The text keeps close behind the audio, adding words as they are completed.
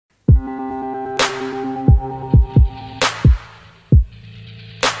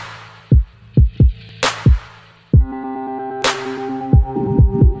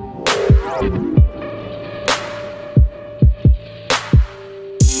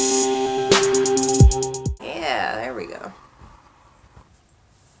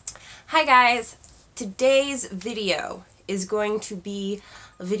Hi guys, today's video is going to be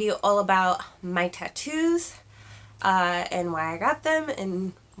a video all about my tattoos and why I got them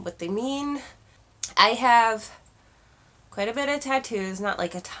and what they mean. I have quite a bit of tattoos, not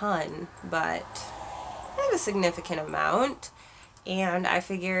like a ton, but I have a significant amount, and I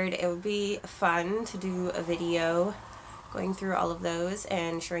figured it would be fun to do a video going through all of those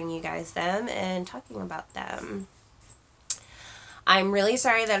and showing you guys them and talking about them. I'm really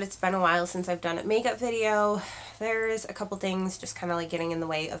sorry that it's been a while since I've done a makeup video. There's a couple things just kind of like getting in the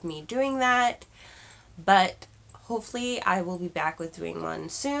way of me doing that, but hopefully I will be back with doing one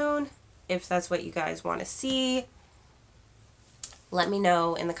soon. If that's what you guys want to see, let me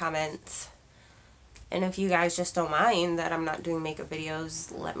know in the comments. And if you guys just don't mind that I'm not doing makeup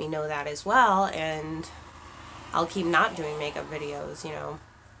videos, let me know that as well, and I'll keep not doing makeup videos, you know,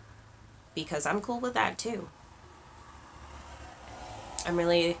 because I'm cool with that too. I'm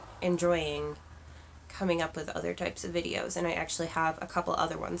really enjoying coming up with other types of videos, and I actually have a couple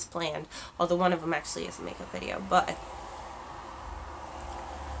other ones planned, although one of them actually is a makeup video, but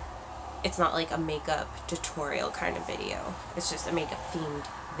it's not like a makeup tutorial kind of video. It's just a makeup themed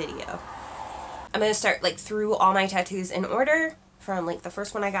video. I'm going to start like through all my tattoos in order from like the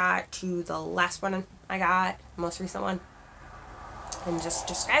first one I got to the last one I got, most recent one, and just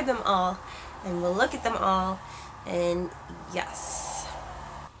describe them all, and we'll look at them all. And yes,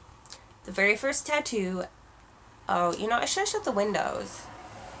 the very first tattoo, oh, you know, I should have shut the windows.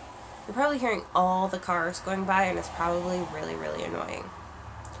 You're probably hearing all the cars going by, and it's probably really, really annoying.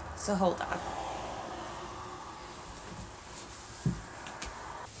 So hold on.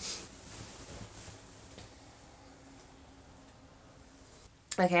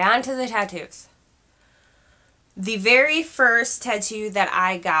 Okay, on to the tattoos. The very first tattoo that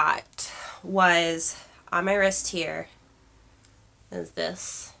I got was on my wrist here. Is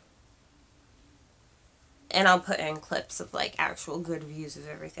this. And I'll put in clips of like actual good views of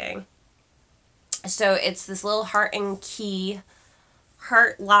everything. So it's this little heart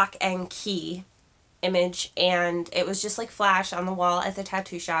lock and key image, and it was just like flash on the wall at the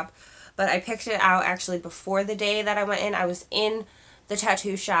tattoo shop, but I picked it out actually before the day that I went in. I was in the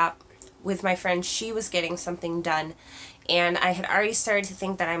tattoo shop with my friend. She was getting something done, and I had already started to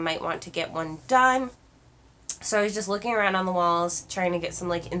think that I might want to get one done. So I was just looking around on the walls, trying to get some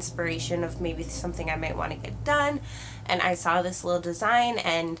like inspiration of maybe something I might want to get done. And I saw this little design,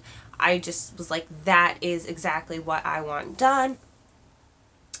 and I just was like, that is exactly what I want done.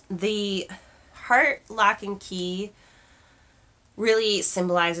 The heart lock and key really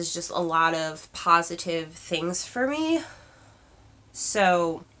symbolizes just a lot of positive things for me.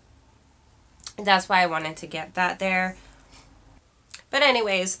 So that's why I wanted to get that there. But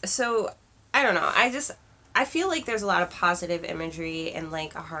anyways, so I don't know. I feel like there's a lot of positive imagery in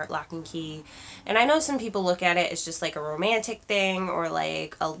like a heart lock and key. And I know some people look at it as just like a romantic thing or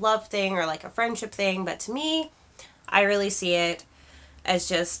like a love thing or like a friendship thing. But to me, I really see it as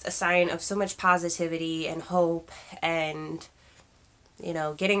just a sign of so much positivity and hope and, you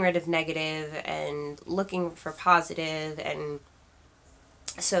know, getting rid of negative and looking for positive. And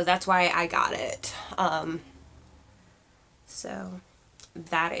so that's why I got it. So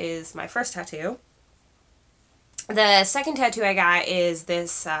that is my first tattoo. The second tattoo I got is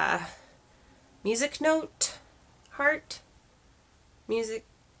this music note heart, music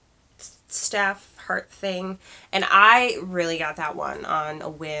staff heart thing, and I really got that one on a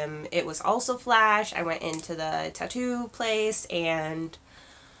whim. It was also flash. I went into the tattoo place, and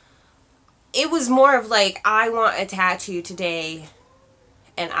it was more of like, I want a tattoo today,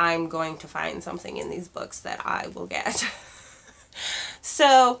 and I'm going to find something in these books that I will get.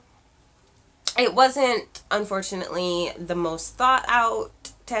 So it wasn't, unfortunately, the most thought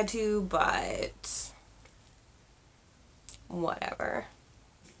out tattoo, but whatever.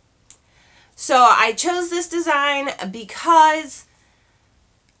 So I chose this design because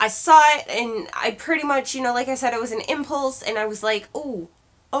I saw it, and I pretty much, you know, like I said, it was an impulse, and I was like, oh,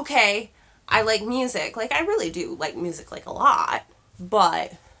 okay, I like music. Like, I really do like music, like, a lot,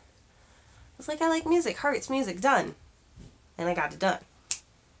 but I was like, I like music, hearts, music, done. And I got it done.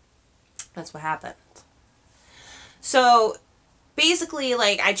 That's what happened. So basically,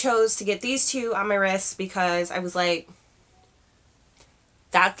 like, I chose to get these two on my wrists because I was like,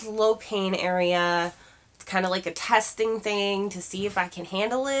 that's a low pain area. It's kind of like a testing thing to see if I can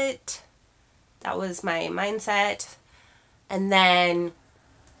handle it. That was my mindset. And then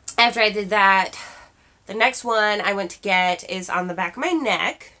after I did that, the next one I went to get is on the back of my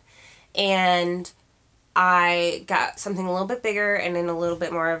neck, and I got something a little bit bigger and in a little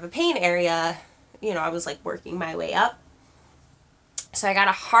bit more of a pain area. You know, I was like working my way up. So I got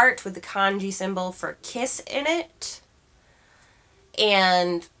a heart with the kanji symbol for kiss in it.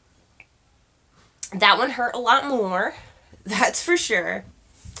 And that one hurt a lot more. That's for sure.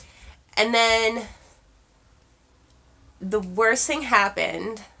 And then the worst thing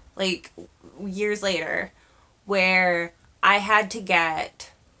happened, like, years later, where I had to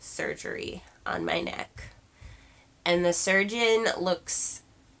get surgery on my neck. And the surgeon looks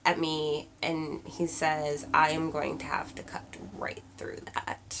at me and he says, I am going to have to cut right through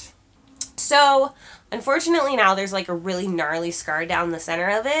that. So, unfortunately now there's like a really gnarly scar down the center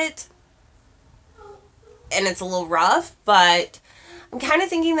of it. And it's a little rough, but I'm kind of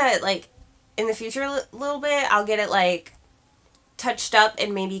thinking that, like, in the future a little bit, I'll get it, like, touched up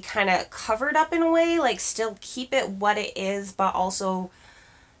and maybe kind of covered up in a way, like, still keep it what it is, but also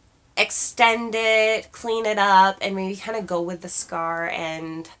extend it, clean it up, and maybe kind of go with the scar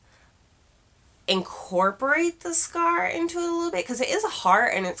and incorporate the scar into it a little bit, because it is a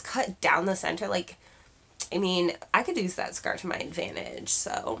heart and it's cut down the center. Like, I mean, I could use that scar to my advantage.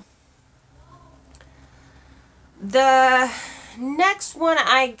 So the next one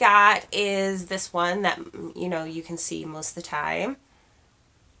I got is this one that, you know, you can see most of the time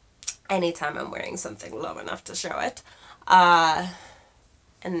anytime I'm wearing something low enough to show it.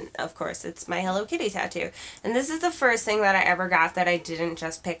 And of course it's my Hello Kitty tattoo. And this is the first thing that I ever got that I didn't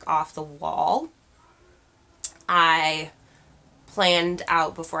just pick off the wall. I planned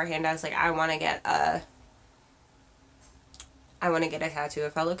out beforehand. I was like, I want to get a tattoo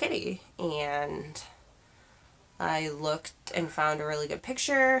of Hello Kitty. And I looked and found a really good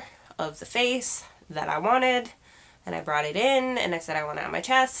picture of the face that I wanted. And I brought it in and I said I want it on my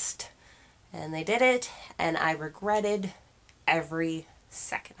chest. And they did it. And I regretted every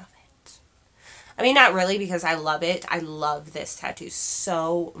second of it. I mean, not really, because I love it. I love this tattoo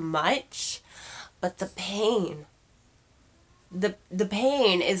so much. But the pain. The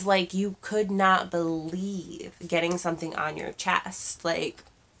pain is like you could not believe getting something on your chest. Like,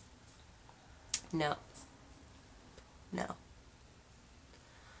 no. No.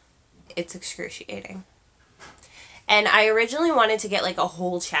 It's excruciating. And I originally wanted to get like a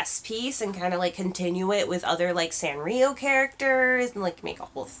whole chest piece and kind of like continue it with other like Sanrio characters and like make a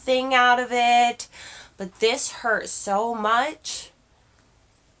whole thing out of it. But this hurt so much.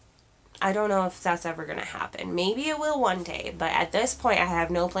 I don't know if that's ever going to happen. Maybe it will one day, but at this point I have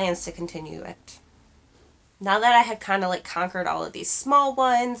no plans to continue it. Now that I had kind of like conquered all of these small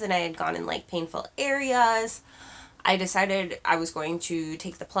ones and I had gone in like painful areas, I decided I was going to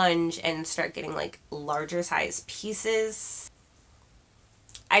take the plunge and start getting like larger size pieces.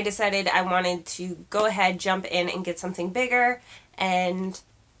 I decided I wanted to go ahead, jump in and get something bigger, and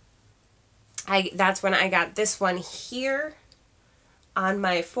that's when I got this one here on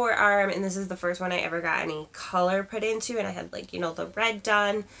my forearm, and this is the first one I ever got any color put into, and I had like, you know, the red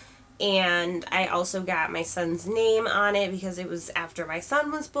done, and I also got my son's name on it because it was after my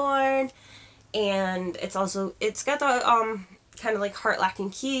son was born. And it's got the kind of like heart lock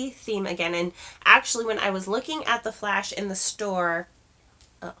and key theme again. And actually when I was looking at the flash in the store,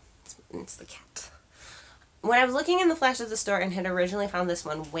 oh, it's the cat. When I was looking in the flash at the store and had originally found this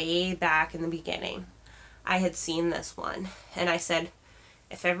one way back in the beginning, I had seen this one. And I said,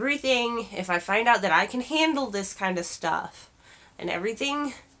 if I find out that I can handle this kind of stuff and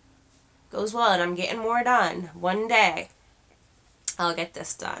everything goes well and I'm getting more done one day, I'll get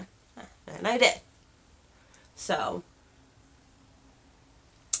this done. And I did. So,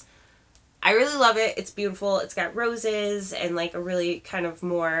 I really love it. It's beautiful. It's got roses and like a really kind of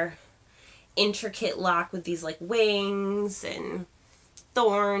more intricate lock with these like wings and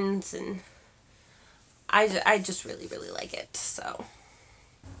thorns, and I just really, really like it. So,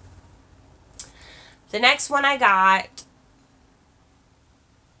 the next one I got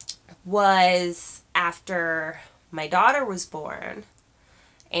was after my daughter was born.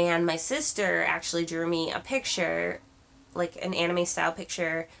 And my sister actually drew me a picture, like an anime style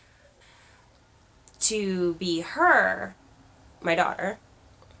picture, to be her, my daughter.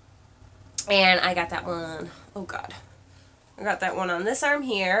 And I got that one, oh God. I got that one on this arm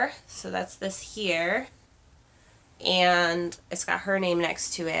here. So that's this here. And it's got her name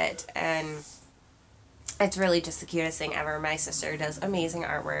next to it. And it's really just the cutest thing ever. My sister does amazing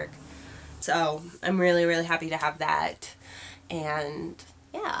artwork. So I'm really, really happy to have that. And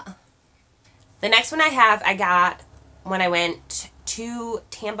yeah. The next one I got when I went to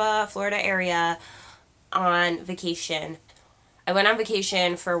Tampa, Florida area on vacation. I went on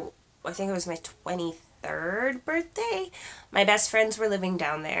vacation for, I think it was my 23rd birthday. My best friends were living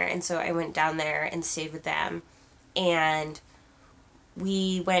down there, and so I went down there and stayed with them. And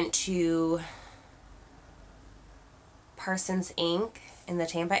we went to Parsons Inc. in the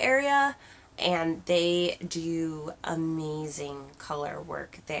Tampa area, and they do amazing color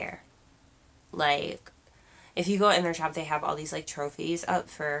work there. Like, if you go in their shop, they have all these like trophies up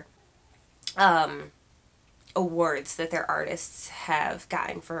for awards that their artists have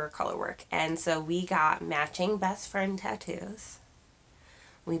gotten for color work. And so we got matching best friend tattoos.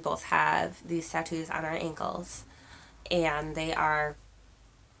 We both have these tattoos on our ankles, and they are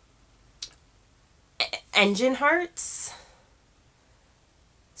engine hearts.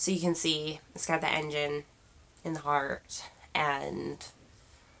 So you can see it's got the engine in the heart, and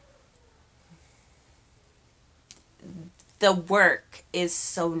the work is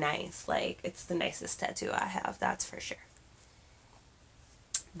so nice. Like, it's the nicest tattoo I have, that's for sure.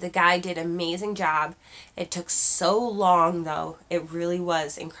 The guy did an amazing job. It took so long, though. It really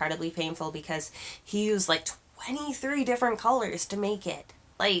was incredibly painful because he used like 23 different colors to make it.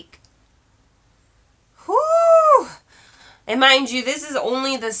 Like, whoo! And mind you, this is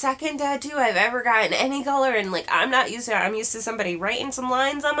only the second tattoo I've ever gotten any color, and like, I'm not used to it. I'm used to somebody writing some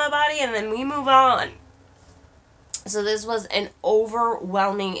lines on my body and then we move on. So this was an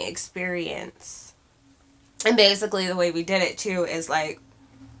overwhelming experience. And basically the way we did it too is like,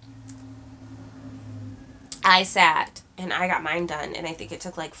 I sat and I got mine done, and I think it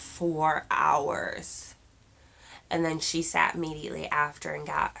took like 4 hours. And then she sat immediately after and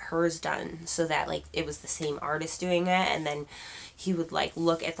got hers done, so that like it was the same artist doing it, and then he would like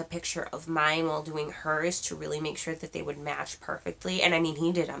look at the picture of mine while doing hers to really make sure that they would match perfectly. And I mean,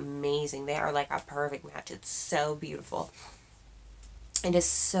 he did amazing. They are like a perfect match. It's so beautiful. It is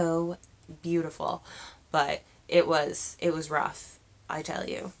so beautiful, but it was rough, I tell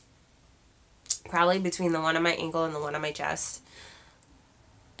you. Probably between the one on my ankle and the one on my chest.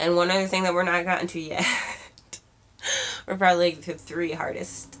 And one other thing that we're not gotten to yet. We're probably like the 3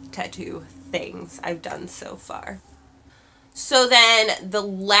 hardest tattoo things I've done so far. So then the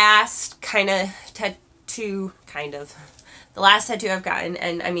last tattoo I've gotten,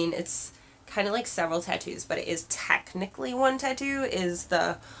 and I mean, it's kind of like several tattoos, but it is technically one tattoo, is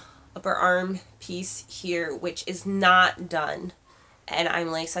the upper arm piece here, which is not done. And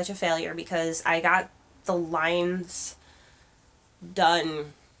I'm like such a failure because I got the lines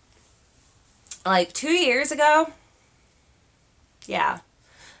done like 2 years ago. Yeah.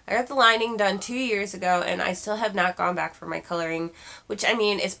 I got the lining done 2 years ago, and I still have not gone back for my coloring, which I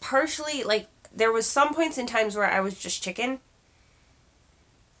mean is partially like, there was some points in times where I was just chicken,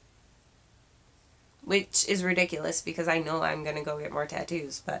 which is ridiculous because I know I'm going to go get more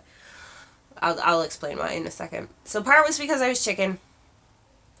tattoos, but I'll explain why in a second. So part was because I was chicken,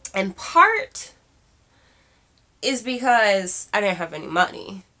 and part is because I didn't have any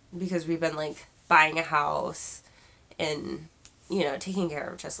money, because we've been like buying a house and, you know, taking care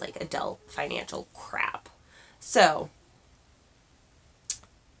of just like adult financial crap. So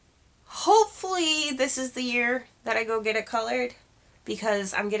hopefully this is the year that I go get it colored,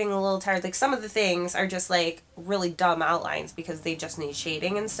 because I'm getting a little tired. Like, some of the things are just like really dumb outlines because they just need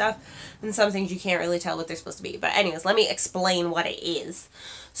shading and stuff, and some things you can't really tell what they're supposed to be. But anyways, let me explain what it is.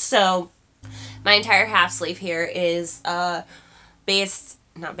 So my entire half sleeve here is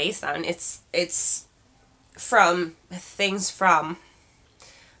it's from things from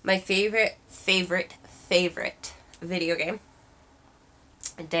my favorite video game,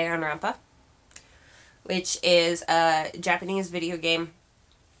 Danganronpa, which is a Japanese video game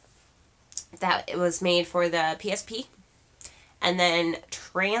that it was made for the PSP and then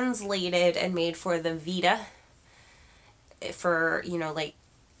translated and made for the Vita for, you know, like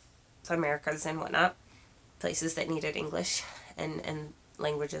Americas and whatnot, places that needed English and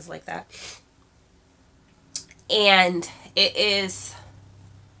languages like that. And it is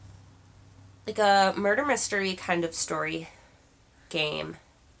like a murder mystery kind of story game.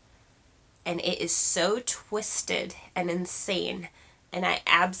 And it is so twisted and insane. And I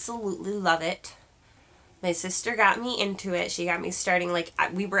absolutely love it. My sister got me into it. She got me starting, like,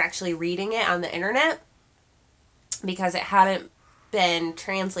 we were actually reading it on the internet because it hadn't been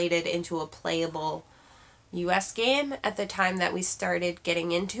translated into a playable US game at the time that we started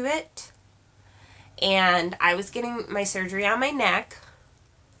getting into it. And I was getting my surgery on my neck.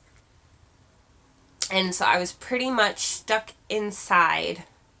 And so I was pretty much stuck inside,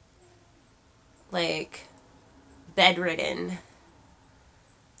 like, bedridden.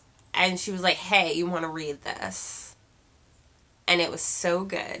 And she was like, hey, you want to read this? And it was so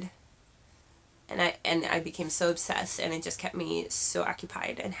good. And I became so obsessed, and it just kept me so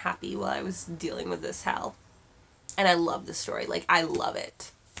occupied and happy while I was dealing with this hell. And I love the story. Like, I love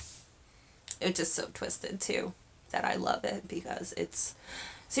it. It's just so twisted, too, that I love it, because it's,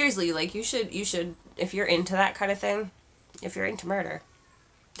 seriously, like, you should, if you're into that kind of thing, if you're into murder.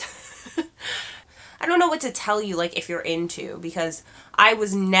 I don't know what to tell you, like, if you're into, because I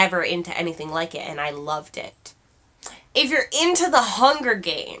was never into anything like it, and I loved it. If you're into the Hunger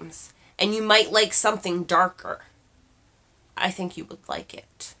Games, and you might like something darker, I think you would like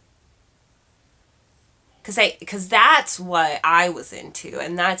it. Because that's what I was into,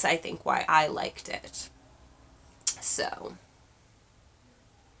 and that's, I think, why I liked it. So.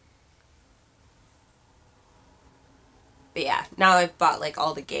 But yeah, now I've bought, like,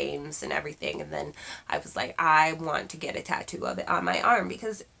 all the games and everything, and then I was like, I want to get a tattoo of it on my arm,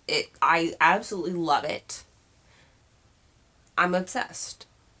 because I absolutely love it. I'm obsessed.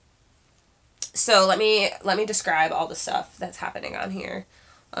 So let me describe all the stuff that's happening on here.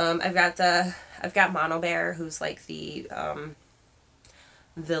 I've got Mono Bear, who's like the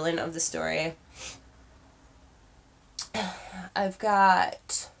villain of the story. I've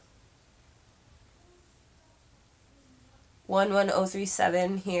got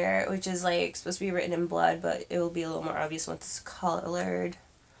 11037 here, which is like supposed to be written in blood, but it will be a little more obvious once it's colored.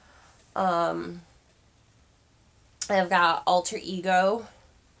 I've got Alter Ego,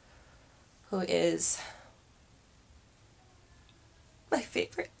 who is my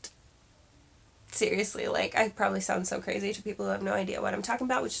favorite. Seriously, like, I probably sound so crazy to people who have no idea what I'm talking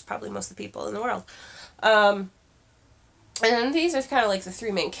about, which is probably most of the people in the world. And then these are kind of like the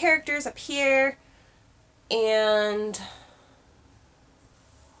three main characters up here. And,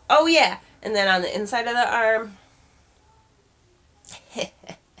 oh yeah, and then on the inside of the arm,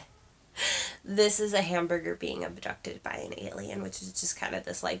 this is a hamburger being abducted by an alien, which is just kind of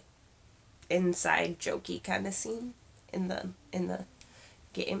this, like, inside jokey kind of scene in the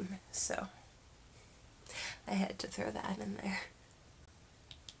game. So I had to throw that in there.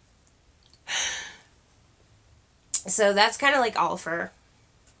 So that's kind of like all for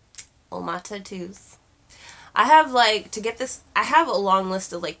all my tattoos. I have, like, to get this, I have a long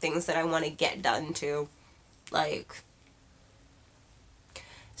list of, like, things that I want to get done too. Like,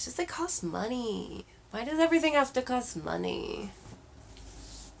 it's just, it costs money. Why does everything have to cost money?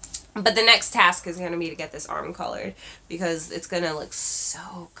 But the next task is going to be to get this arm colored, because it's going to look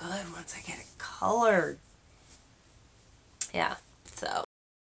so good once I get it colored. Yeah, so